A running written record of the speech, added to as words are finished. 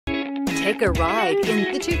Take a ride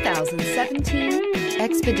in the 2017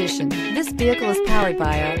 Expedition. This vehicle is powered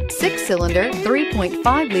by a 6-cylinder,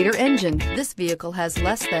 3.5-liter engine. This vehicle has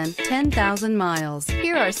less than 10,000 miles.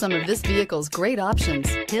 Here are some of this vehicle's great options: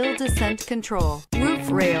 hill descent control,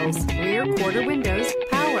 roof rails, rear quarter windows,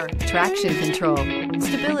 power, traction control,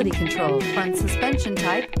 stability control, front suspension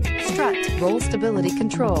type, strut, roll stability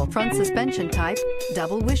control, front suspension type,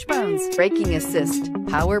 double wishbones, braking assist,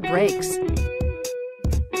 power brakes.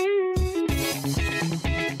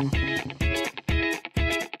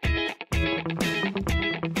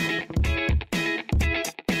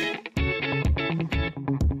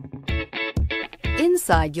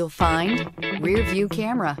 Inside you'll find rear view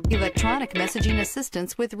camera, electronic messaging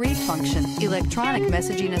assistance with read function, electronic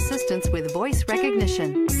messaging assistance with voice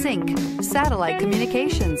recognition, sync, satellite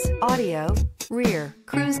communications, audio, rear,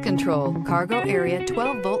 cruise control, cargo area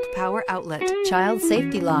 12-volt power outlet, child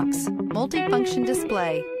safety locks, multifunction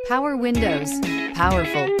display, power windows.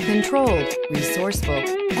 Powerful, controlled, resourceful.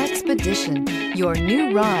 Expedition. Your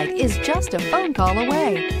new ride is just a phone call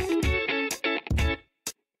away.